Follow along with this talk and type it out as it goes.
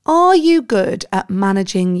Are you good at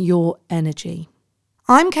managing your energy?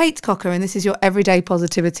 I'm Kate Cocker and this is your Everyday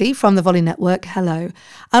Positivity from the Volley Network. Hello.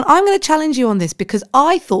 And I'm going to challenge you on this because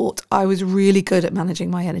I thought I was really good at managing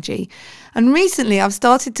my energy. And recently I've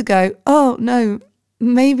started to go, oh no,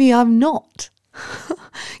 maybe I'm not.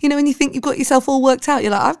 You know, when you think you've got yourself all worked out,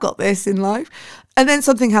 you're like, I've got this in life. And then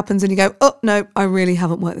something happens and you go, oh no, I really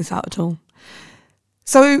haven't worked this out at all.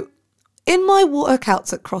 So in my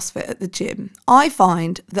workouts at CrossFit at the gym, I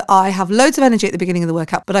find that I have loads of energy at the beginning of the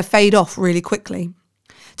workout, but I fade off really quickly.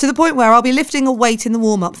 To the point where I'll be lifting a weight in the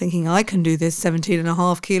warm-up thinking I can do this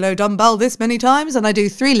 17.5 kilo dumbbell this many times, and I do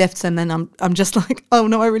 3 lifts and then I'm just like, oh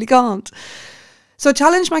no, I really can't. So I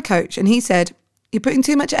challenged my coach and he said, you're putting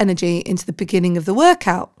too much energy into the beginning of the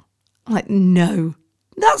workout. I'm like, no,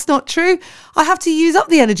 that's not true. I have to use up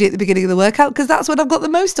the energy at the beginning of the workout because that's when I've got the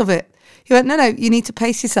most of it. He went, no, you need to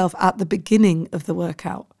pace yourself at the beginning of the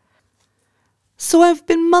workout. So I've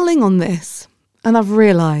been mulling on this and I've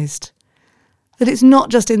realised that it's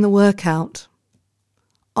not just in the workout.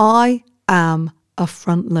 I am a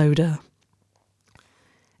front loader.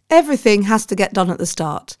 Everything has to get done at the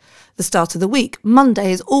start. The start of the week,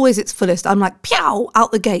 Monday is always its fullest. I'm like, pow,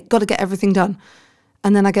 out the gate, got to get everything done.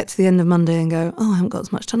 And then I get to the end of Monday and go, oh, I haven't got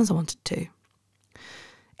as much done as I wanted to.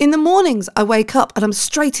 In the mornings, I wake up and I'm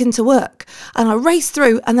straight into work and I race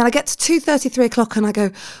through and then I get to 2:30, 3 o'clock and I go,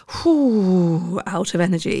 whoo, out of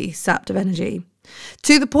energy, sapped of energy.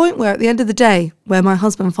 To the point where at the end of the day, where my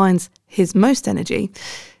husband finds his most energy,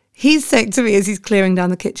 he's saying to me as he's clearing down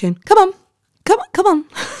the kitchen, come on.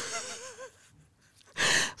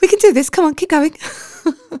 We can do this. Come on, keep going.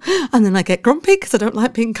 And then I get grumpy because I don't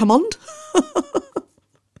like being commanded.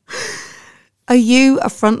 Are you a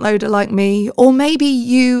front loader like me? Or maybe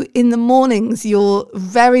you, in the mornings, you're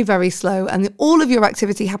very, very slow and all of your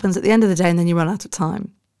activity happens at the end of the day and then you run out of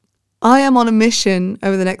time. I am on a mission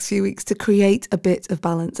over the next few weeks to create a bit of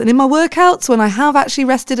balance. And in my workouts, when I have actually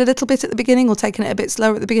rested a little bit at the beginning or taken it a bit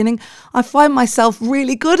slower at the beginning, I find myself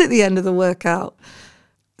really good at the end of the workout.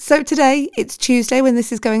 So today, it's Tuesday when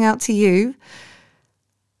this is going out to you.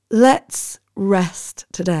 Let's rest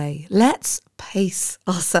today. Let's pace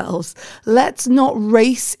ourselves. Let's not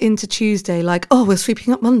race into Tuesday like, oh, we're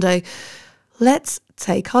sweeping up Monday. Let's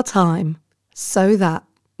take our time so that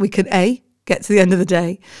we can A, get to the end of the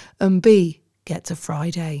day, and B, get to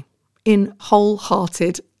Friday in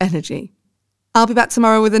wholehearted energy. I'll be back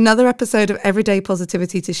tomorrow with another episode of Everyday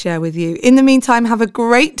Positivity to share with you. In the meantime, have a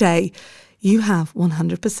great day. You have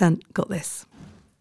 100% got this.